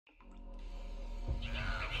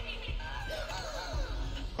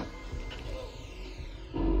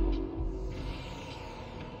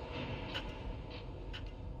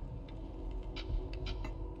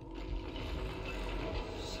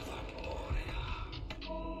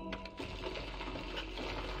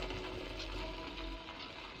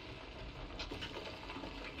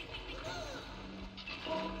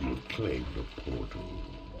claimed a portal.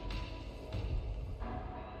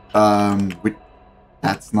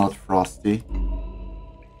 That's not Frosty.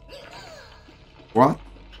 What?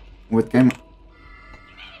 What game?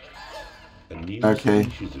 A new Okay.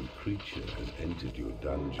 species of creature has entered your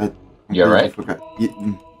dungeon. You're right.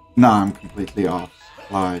 No, I'm completely off.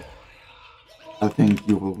 Like, I think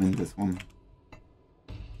you will win this one.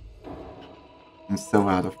 I'm so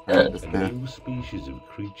out of practice there. A new species of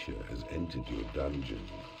creature has entered your dungeon.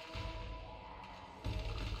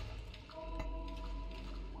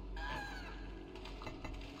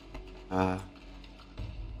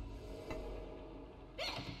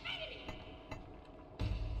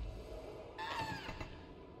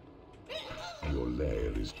 Your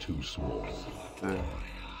lair is too small.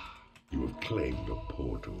 You have claimed a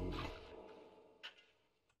portal.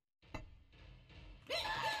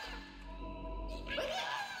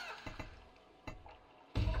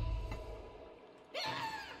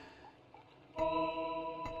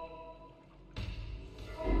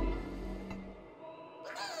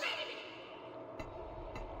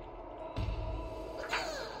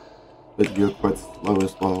 But you're quite slow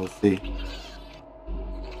as well, see.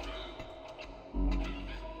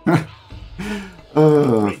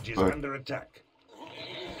 The bridge is under attack.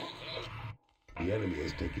 The enemy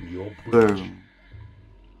has taken your bridge.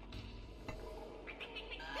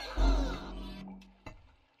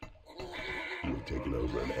 You have taken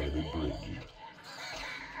over an enemy bridge.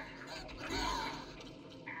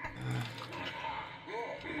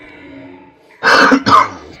 The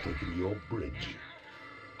enemy has taken your bridge.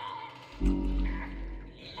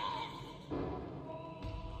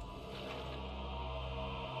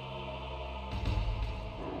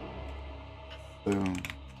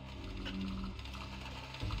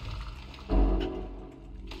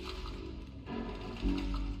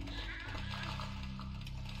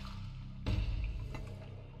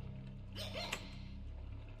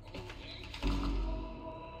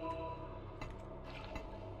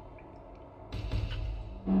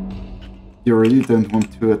 You really don't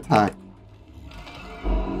want to attack.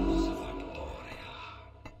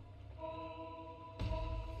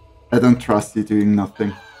 I don't trust you doing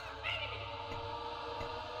nothing.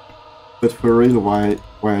 But for real, why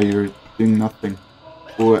are you doing nothing?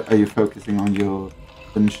 Or are you focusing on your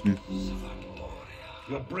dungeon?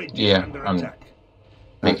 Yeah, I'm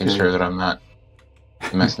making sure that I'm not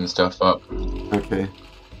messing stuff up. Okay.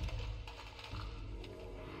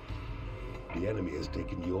 The enemy has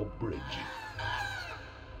taken your bridge.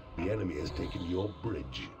 The enemy has taken your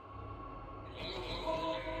bridge.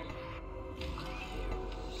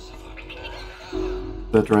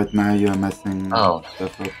 But right now you're messing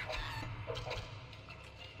stuff up.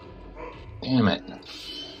 Damn it.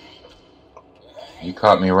 You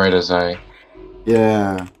caught me right as I...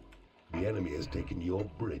 Yeah. The enemy has taken your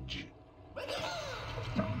bridge.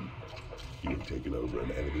 You have taken over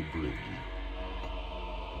an enemy bridge.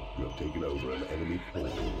 You have taken over an enemy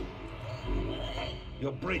portal.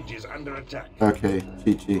 Your bridge is under attack. Okay,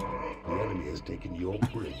 GG. The enemy has taken your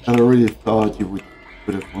bridge. I really thought you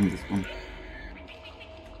would have won this one.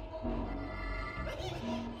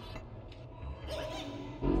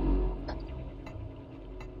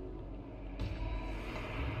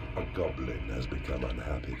 A goblin has become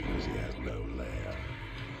unhappy because he has no lair.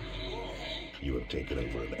 You have taken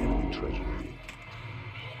over an enemy treasury.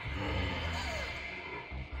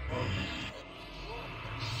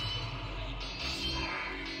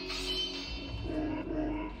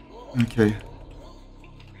 Okay.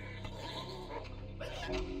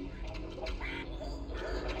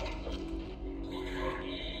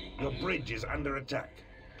 Your bridge is under attack.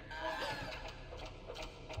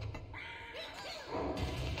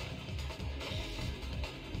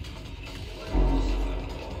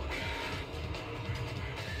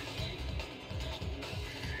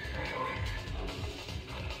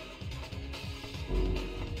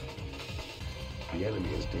 The enemy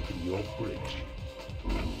has taken your bridge.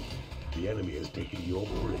 The enemy has taken your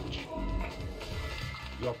bridge.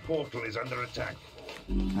 Your portal is under attack.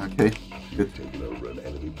 Okay, good. Taken over an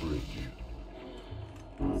enemy bridge.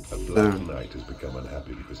 A black knight has become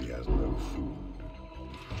unhappy because he has no food.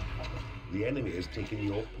 The enemy has taken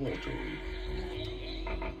your portal.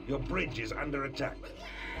 Your bridge is under attack.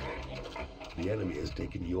 The enemy has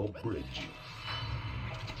taken your bridge.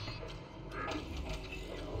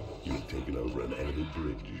 You have taken over an enemy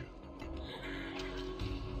bridge.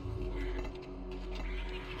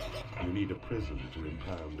 You need a prison to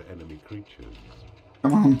impound enemy creatures.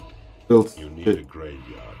 Come on, build. You need a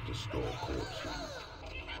graveyard to store corpses.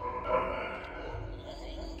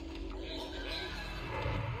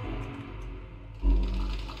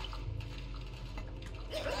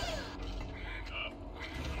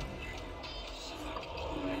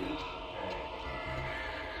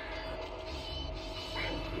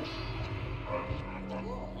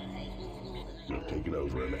 have taken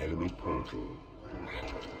over an enemy portal.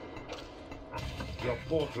 Your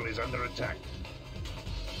portal is under attack.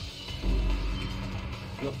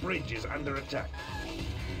 Your bridge is under attack.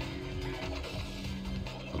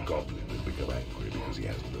 The goblin has become angry because he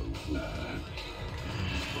has no food.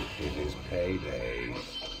 It is payday.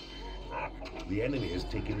 The enemy has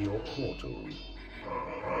taken your portal.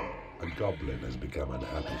 A goblin has become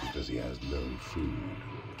unhappy because he has no food.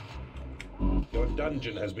 Your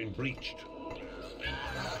dungeon has been breached.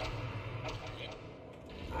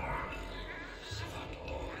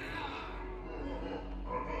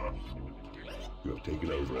 You have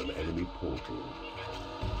taken over an enemy portal.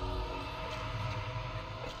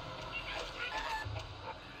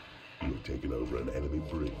 You have taken over an enemy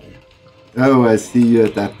bridge. Oh, I see you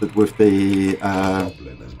adapted with the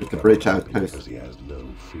bridge outpost. Because he has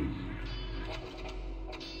no food.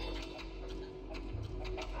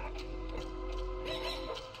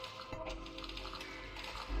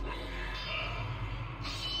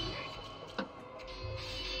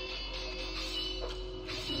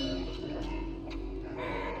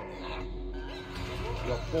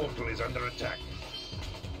 Your portal is under attack.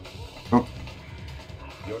 Oh.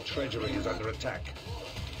 Your treasury is under attack.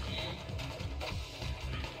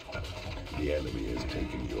 The enemy has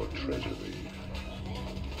taken your treasury.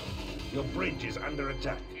 Your bridge is under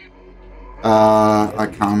attack. I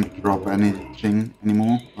can't drop anything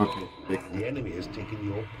anymore. Okay, fix it. The enemy has taken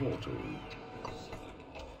your portal.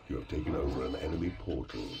 You have taken over an enemy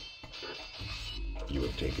portal. You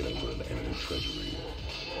have taken over an enemy treasury.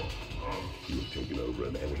 You have taken over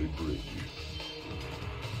an enemy bridge.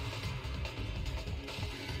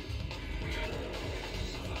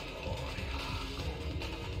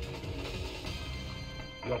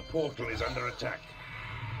 Your portal is under attack.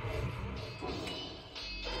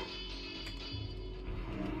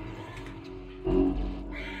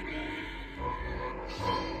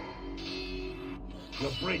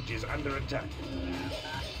 Your bridge is under attack.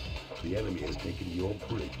 The enemy has taken your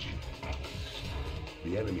bridge.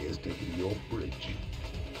 The enemy has taken your bridge.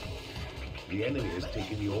 The enemy has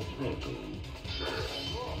taken your portal.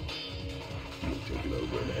 You have taken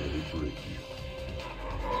over an enemy bridge.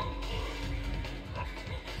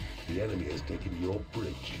 The enemy has taken your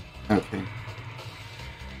bridge. Okay.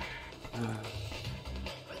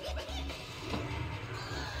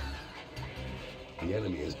 The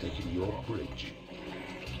enemy has taken your bridge.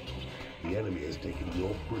 The enemy has taken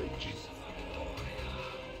your bridge.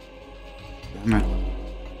 Damn it.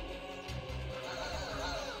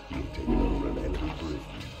 You have taken over an enemy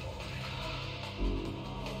bridge.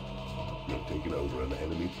 You have taken over an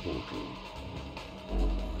enemy portal.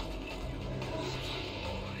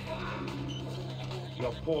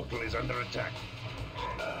 Your portal is under attack.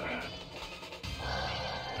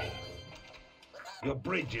 Your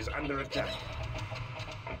bridge is under attack.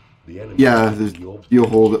 The enemy Yeah, has your you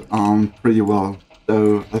hold it on pretty well.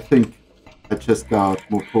 So I think I just got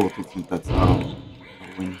more portals and that's how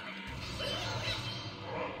I'll win.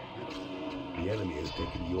 The enemy has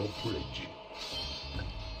taken your bridge.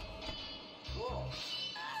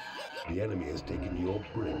 The enemy has taken your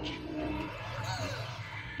bridge.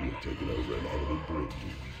 You have taken over an enemy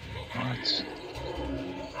bridge. What?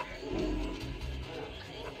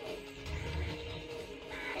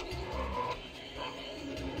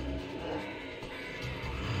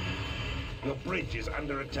 Your bridge is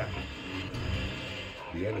under attack.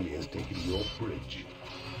 The enemy has taken your bridge.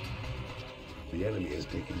 The enemy has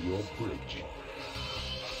taken your bridge.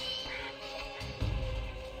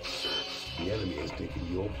 The enemy has taken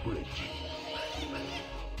your bridge.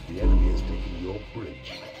 The enemy has taken your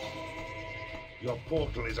bridge. Your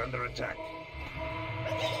portal is under attack.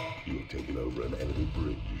 You have taken over an enemy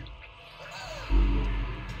bridge.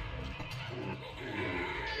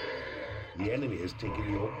 The enemy has taken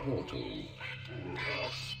your portal.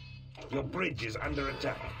 Your bridge is under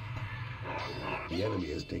attack. The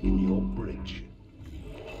enemy has taken your bridge.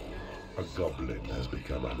 A goblin has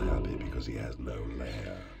become unhappy because he has no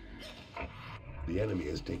lair. The enemy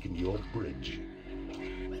has taken your bridge.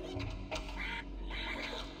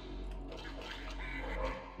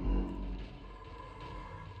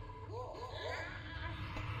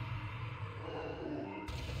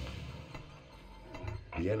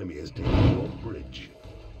 The enemy has taken your bridge.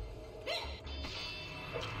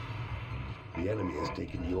 The enemy has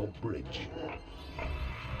taken your bridge.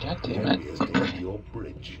 God The damn enemy it. has taken your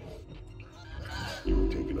bridge. You have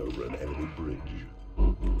taken over an enemy bridge.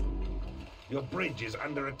 Your bridge is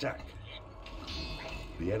under attack.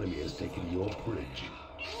 The enemy has taken your bridge.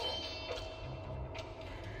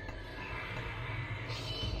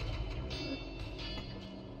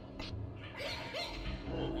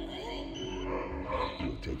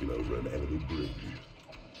 taken over an enemy bridge.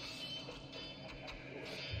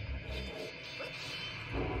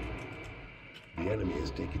 The enemy has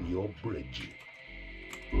taken your bridge.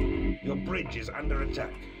 Your bridge is under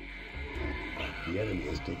attack. The enemy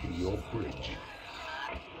has taken your bridge.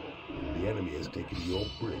 The enemy has taken your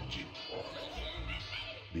bridge.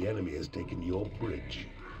 The enemy has taken your bridge.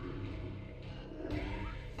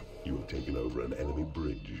 You have taken over an enemy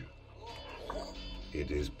bridge. It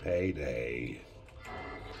is payday.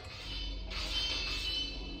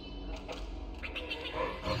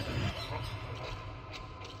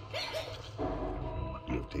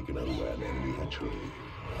 You have taken over an enemy hatchery.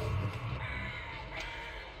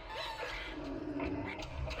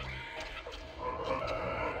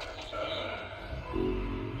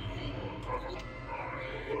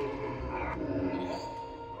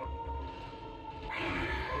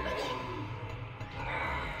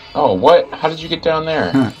 Oh, what? How did you get down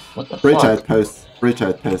there? What the Bridge fuck? outpost. Bridge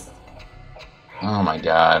outpost. Oh my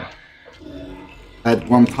god. I had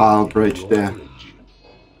one tile bridge there.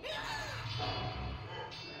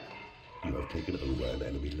 You have taken over an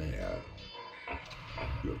enemy lair.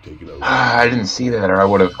 You have taken over. I didn't see that, or I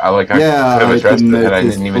would have. I could Yeah, have I addressed didn't it. I notice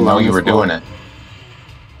didn't even full know on you as were well. doing it.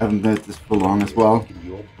 I haven't noticed for long as well.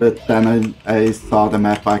 But then I saw the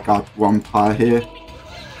map, I got one tile here.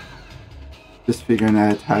 Just figuring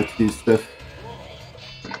out how to do stuff.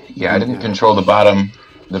 Yeah, I didn't control the bottom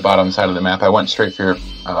side of the map. I went straight for your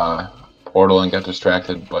portal and got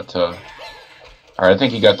distracted. But all right, I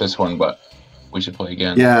think you got this one, but we should play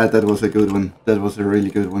again. Yeah, that was a good one. That was a really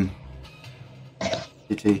good one.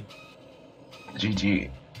 GG.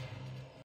 GG.